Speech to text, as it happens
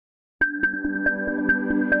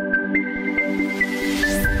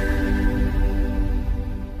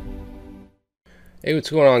Hey,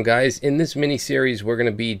 what's going on, guys? In this mini series, we're going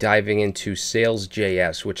to be diving into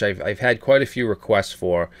Sails.js, which I've had quite a few requests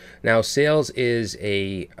for. Now, Sails is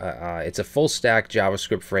it's a full stack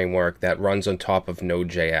JavaScript framework that runs on top of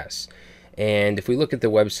Node.js. And if we look at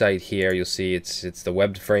the website here, you'll see it's the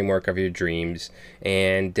web framework of your dreams.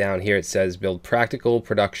 And down here it says build practical,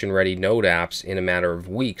 production-ready Node apps in a matter of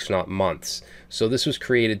weeks, not months. So this was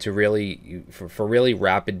created to for really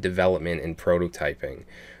rapid development and prototyping.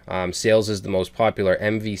 Sails is the most popular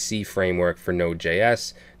MVC framework for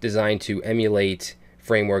Node.js, designed to emulate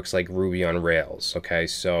frameworks like Ruby on Rails. Okay,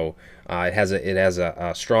 so it has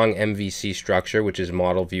a strong MVC structure, which is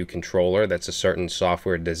model view controller. That's a certain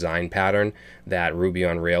software design pattern that Ruby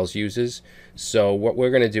on Rails uses. So what we're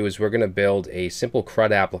going to do is we're going to build a simple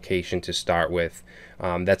CRUD application to start with.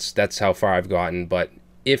 That's how far I've gotten, but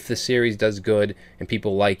if the series does good and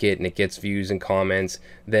people like it and it gets views and comments,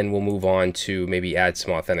 then we'll move on to maybe add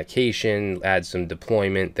some authentication, add some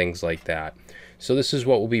deployment, things like that. So this is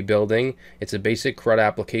what we'll be building. It's a basic CRUD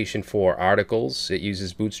application for articles. It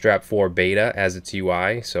uses Bootstrap 4 beta as its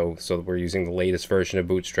UI. So we're using the latest version of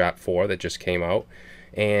Bootstrap 4 that just came out.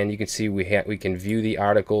 And you can see we can view the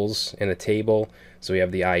articles in a table. So we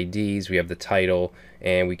have the IDs, we have the title,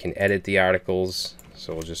 and we can edit the articles.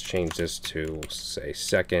 So we'll just change this to, say,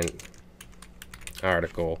 second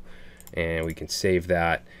article, and we can save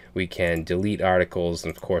that. We can delete articles,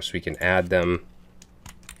 and of course we can add them.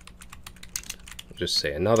 We'll just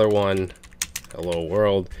say another one, hello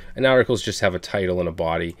world. And articles just have a title and a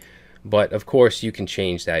body, but of course you can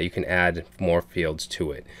change that. You can add more fields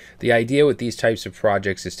to it. The idea with these types of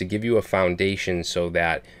projects is to give you a foundation so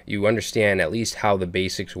that you understand at least how the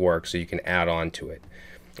basics work, so you can add on to it.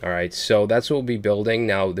 All right, so that's what we'll be building.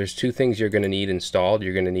 Now, there's two things you're going to need installed.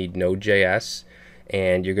 You're going to need Node.js,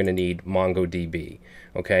 and you're going to need MongoDB.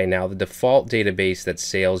 Okay, now the default database that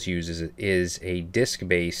Sails uses is a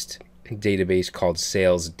disk-based database called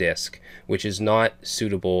Sails Disk, which is not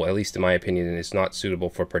suitable, at least in my opinion, it's not suitable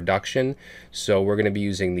for production. So we're going to be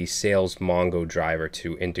using the Sails Mongo driver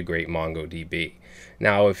to integrate MongoDB.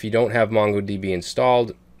 Now, if you don't have MongoDB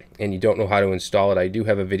installed, and you don't know how to install it, I do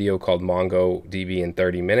have a video called MongoDB in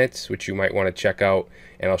 30 minutes, which you might want to check out,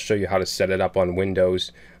 and I'll show you how to set it up on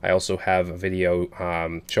Windows. I also have a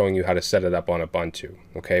video showing you how to set it up on Ubuntu.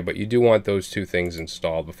 Okay, but you do want those two things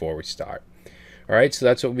installed before we start. All right, so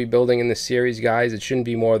that's what we'll be building in this series, guys. It shouldn't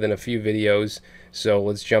be more than a few videos, so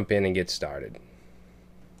let's jump in and get started.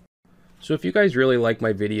 So if you guys really like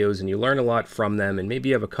my videos and you learn a lot from them and maybe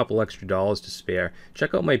you have a couple extra dollars to spare,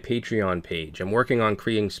 check out my Patreon page. I'm working on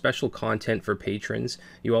creating special content for patrons.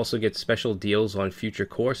 You also get special deals on future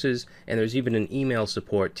courses, and there's even an email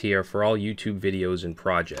support tier for all YouTube videos and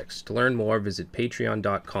projects. To learn more, visit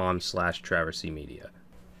patreon.com/traversymedia.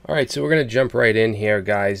 Alright, so we're going to jump right in here,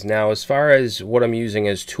 guys. Now, as far as what I'm using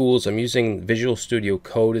as tools, I'm using Visual Studio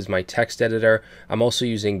Code as my text editor. I'm also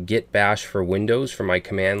using Git Bash for Windows for my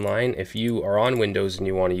command line. If you are on Windows and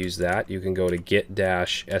you want to use that, you can go to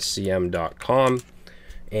git-scm.com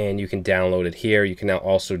and you can download it here. You can now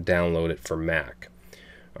also download it for Mac.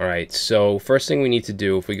 Alright, so first thing we need to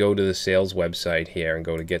do, if we go to the Sails website here and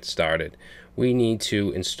go to Get Started, we need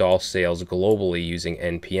to install Sails globally using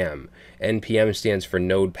NPM. NPM stands for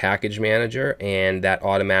Node Package Manager, and that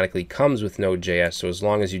automatically comes with Node.js, so as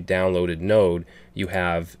long as you downloaded Node, you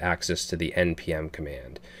have access to the NPM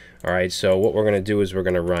command. Alright, so what we're going to do is we're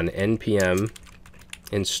going to run NPM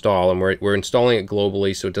install, and we're installing it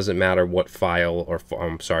globally, so it doesn't matter what file or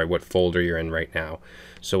what folder you're in right now.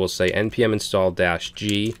 So we'll say npm install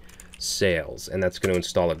 -g Sails, and that's going to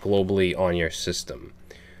install it globally on your system.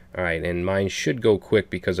 Alright, and mine should go quick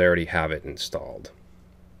because I already have it installed.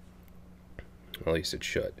 At least it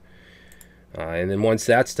should. And then once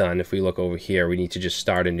that's done, if we look over here, we need to just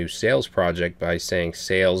start a new Sails project by saying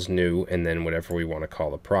Sails new and then whatever we want to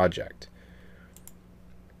call the project.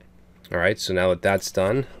 Alright, so now that that's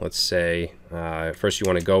done, let's say first you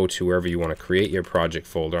want to go to wherever you want to create your project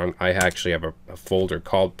folder. I actually have a folder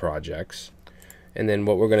called projects. And then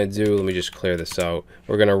what we're going to do, let me just clear this out.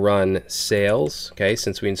 We're going to run Sails. Okay,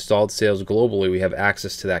 since we installed Sails globally, we have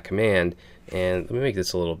access to that command. And let me make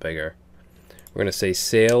this a little bigger. We're going to say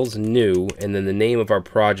Sails new, and then the name of our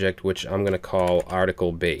project, which I'm going to call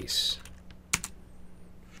article base.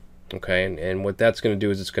 Okay, and what that's going to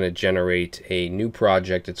do is it's going to generate a new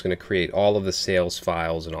project. It's going to create all of the Sails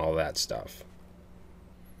files and all that stuff.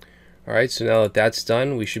 Alright, so now that that's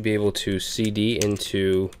done, we should be able to cd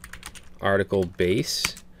into article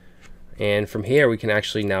base, and from here we can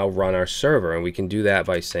actually now run our server, and we can do that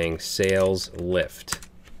by saying Sails lift,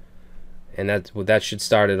 and that should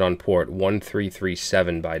start it on port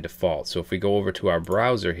 1337 by default. So if we go over to our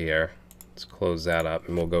browser here, Let's close that up,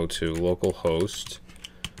 and we'll go to localhost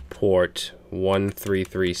port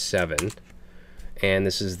 1337. And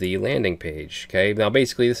this is the landing page. Okay, now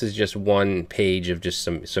basically this is just one page of just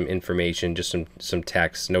some information, just some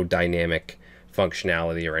text, no dynamic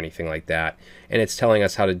functionality or anything like that. And it's telling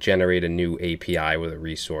us how to generate a new API with a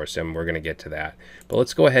resource, and we're going to get to that. But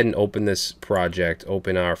let's go ahead and open this project,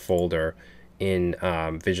 open our folder in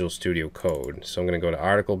Visual Studio Code. So I'm going to go to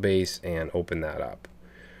article base and open that up.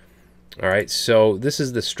 All right, so this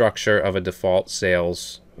is the structure of a default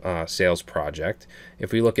sales project.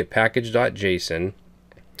 If we look at package.json,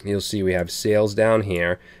 you'll see we have sales down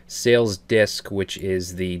here, sales disk, which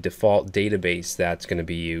is the default database that's going to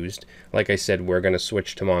be used. Like I said, we're going to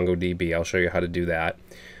switch to MongoDB. I'll show you how to do that.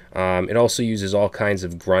 It also uses all kinds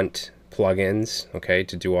of grunt plugins, okay,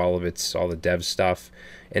 to do all the dev stuff.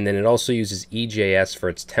 And then it also uses EJS for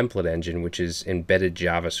its template engine, which is embedded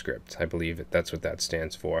JavaScript. I believe that's what that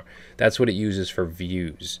stands for. That's what it uses for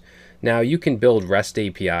views. Now, you can build REST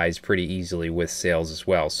APIs pretty easily with Sails as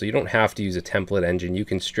well, so you don't have to use a template engine. You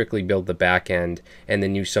can strictly build the back end and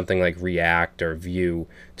then use something like React or Vue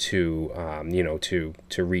to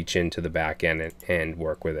to reach into the back end and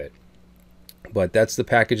work with it. But that's the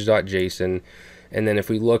package.json. And then if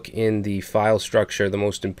we look in the file structure, the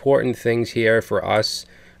most important things here for us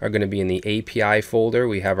are going to be in the API folder.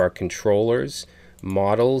 We have our controllers,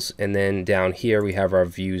 models, and then down here we have our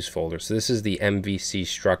views folder. So this is the MVC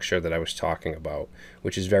structure that I was talking about,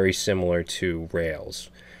 which is very similar to Rails.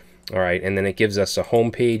 All right, and then it gives us a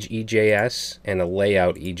homepage EJS and a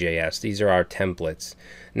layout EJS. These are our templates.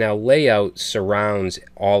 Now, layout surrounds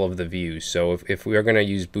all of the views. So if we are going to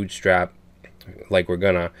use Bootstrap, like we're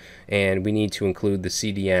gonna, and we need to include the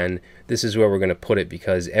CDN, this is where we're going to put it,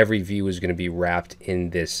 because every view is going to be wrapped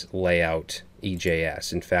in this layout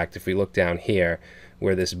EJS. In fact, if we look down here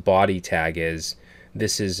where this body tag is,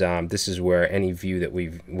 this is where any view that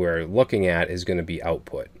we're looking at is going to be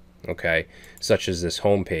output, okay, such as this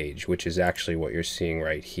home page, which is actually what you're seeing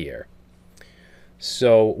right here.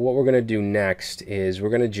 So what we're going to do next is we're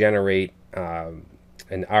going to generate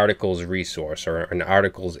an articles resource, or an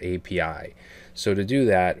articles API. So to do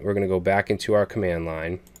that, we're going to go back into our command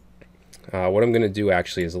line. What I'm going to do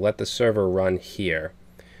actually is let the server run here,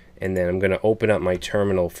 and then I'm going to open up my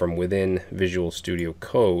terminal from within Visual Studio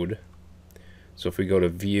Code. So if we go to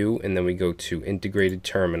View and then we go to Integrated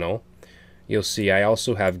Terminal, you'll see I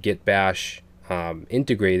also have Git Bash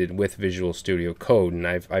integrated with Visual Studio Code, and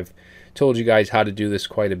I've told you guys how to do this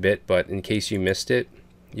quite a bit, but in case you missed it,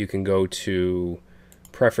 you can go to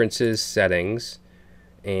Preferences, Settings,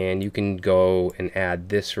 and you can go and add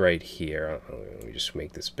this right here. Let me just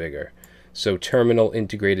make this bigger. So terminal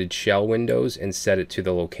integrated shell windows, and set it to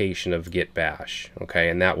the location of Git Bash, okay,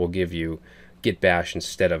 and that will give you Git Bash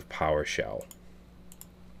instead of PowerShell.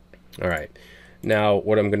 All right, now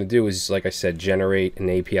what I'm going to do is, like I said, generate an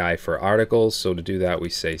API for articles. So to do that, we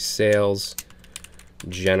say Sails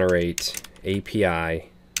generate API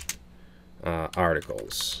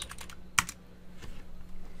articles.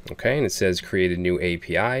 Okay, and it says create a new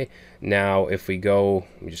API. Now if we go,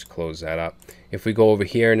 let me just close that up. If we go over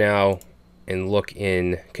here now and look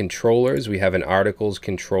in controllers, we have an articles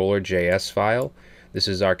controller.js file. This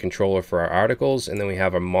is our controller for our articles, and then we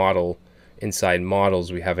have a model. Inside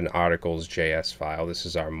models, we have an articles.js file. This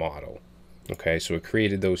is our model. Okay, so it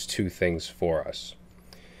created those two things for us.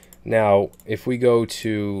 Now if we go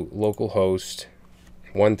to localhost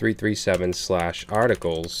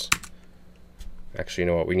 1337/articles, actually, you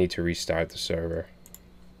know what? We need to restart the server.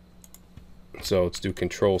 So let's do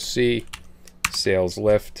Control-C, Sails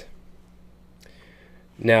lift.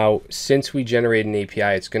 Now, since we generate an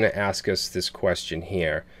API, it's going to ask us this question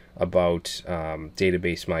here about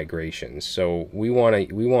database migrations. So we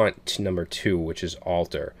want number 2, which is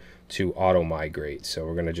alter, to auto migrate. So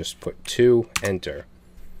we're going to just put 2, enter.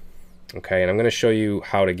 Okay, and I'm going to show you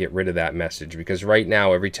how to get rid of that message, because right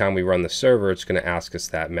now, every time we run the server, it's going to ask us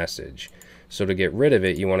that message. So to get rid of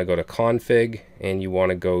it, you want to go to config, and you want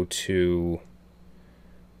to go to,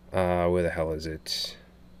 where the hell is it?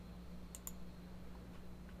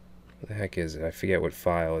 What the heck is it? I forget what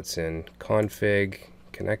file it's in. Config,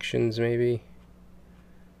 connections maybe?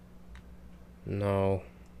 No.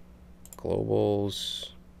 Globals.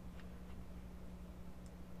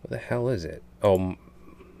 What the hell is it? Oh,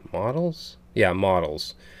 models? Yeah,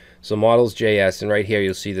 models. So models.js, and right here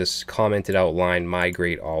you'll see this commented out line,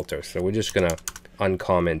 migrate alter. So we're just going to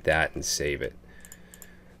uncomment that and save it.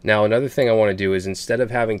 Now another thing I want to do is, instead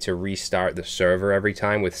of having to restart the server every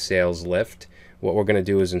time with Sails lift, what we're going to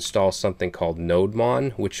do is install something called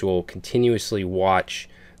NodeMon, which will continuously watch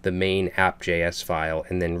the main app.js file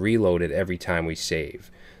and then reload it every time we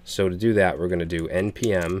save. So to do that, we're going to do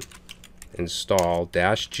npm install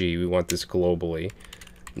 -g. We want this globally,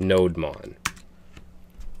 nodemon.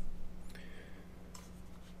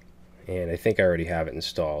 And I think I already have it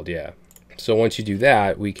installed, yeah. So once you do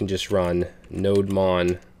that, we can just run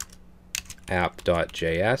nodemon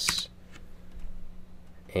app.js,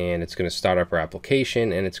 and it's going to start up our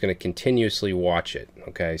application, and it's going to continuously watch it.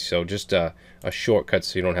 Okay, so just a shortcut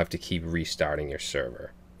so you don't have to keep restarting your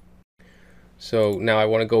server. So now I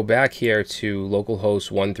want to go back here to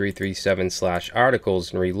localhost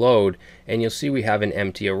 1337/articles and reload, and you'll see we have an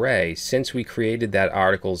empty array. Since we created that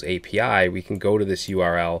articles API, we can go to this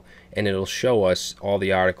URL and it'll show us all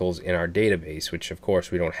the articles in our database, which of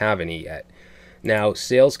course we don't have any yet. Now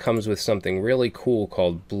Sails comes with something really cool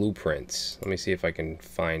called blueprints. Let me see if I can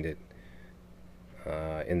find it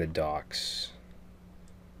in the docs.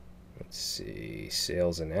 Let's see,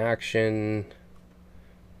 Sails in action.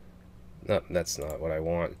 No, that's not what I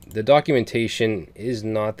want. The documentation is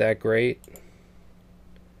not that great.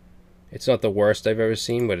 It's not the worst I've ever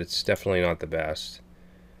seen, but it's definitely not the best.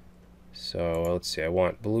 So let's see, I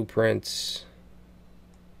want blueprints.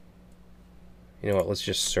 You know what, let's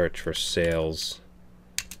just search for Sails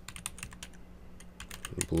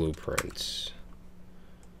blueprints.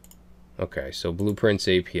 Okay, so blueprints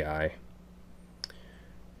API.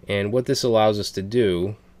 And what this allows us to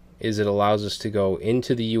do is it allows us to go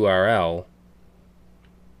into the URL.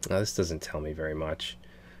 Now this doesn't tell me very much.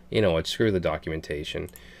 You know what, screw the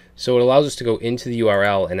documentation. So it allows us to go into the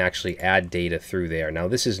URL and actually add data through there. Now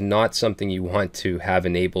this is not something you want to have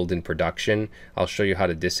enabled in production. I'll show you how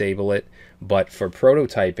to disable it. But for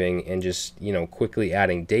prototyping and just, you know, quickly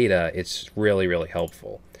adding data, it's really, really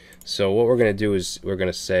helpful. So what we're going to do is we're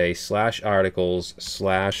going to say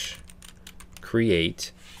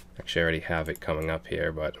 /articles/create. Actually, I already have it coming up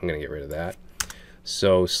here, but I'm going to get rid of that.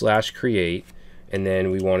 So /create, and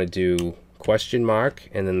then we want to do question mark,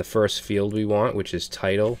 and then the first field we want, which is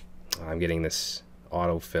title. I'm getting this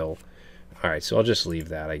autofill. All right, so I'll just leave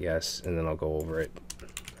that, I guess, and then I'll go over it.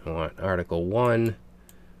 I want article 1.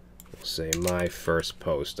 We'll say my first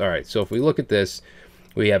post. All right, so if we look at this,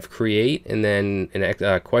 we have create and then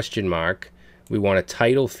a question mark. We want a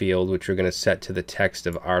title field, which we're going to set to the text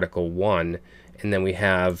of article 1. And then we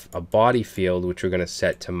have a body field, which we're going to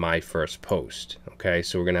set to my first post. Okay,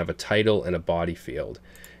 so we're going to have a title and a body field.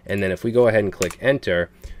 And then if we go ahead and click enter,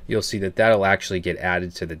 you'll see that that'll actually get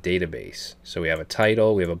added to the database. So we have a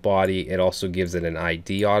title, we have a body, it also gives it an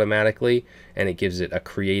ID automatically, and it gives it a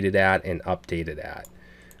created at and updated at.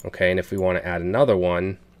 Okay, and if we want to add another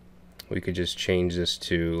one, we could just change this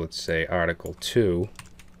to, let's say, article 2,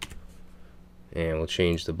 and we'll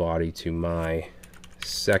change the body to my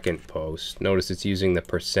second post. Notice it's using the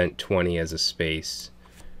 %20 as a space.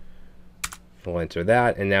 We'll enter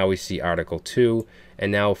that, and now we see article 2.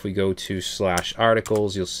 And now if we go to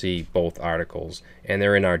 /articles, you'll see both articles, and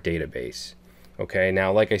they're in our database. Okay,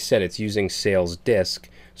 now like I said, it's using Sails disk,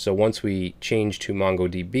 so once we change to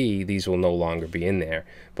MongoDB, these will no longer be in there,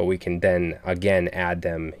 but we can then again add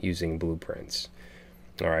them using blueprints.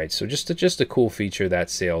 All right, so just a cool feature that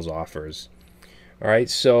Sails offers. All right,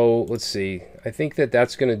 so let's see. I think that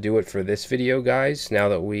that's going to do it for this video, guys. Now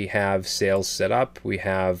that we have Sails set up, we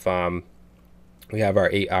have our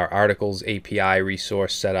articles API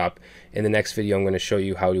resource set up. In the next video, I'm going to show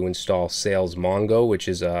you how to install Sails Mongo, which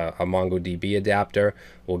is a MongoDB adapter.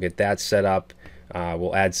 We'll get that set up.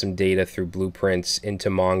 We'll add some data through blueprints into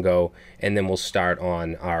Mongo, and then we'll start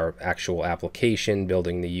on our actual application,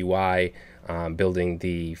 building the UI, building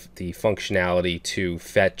the functionality to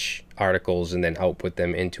fetch articles and then output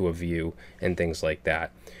them into a view and things like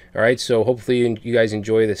that. All right, so hopefully you guys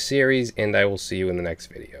enjoy this series, and I will see you in the next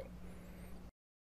video.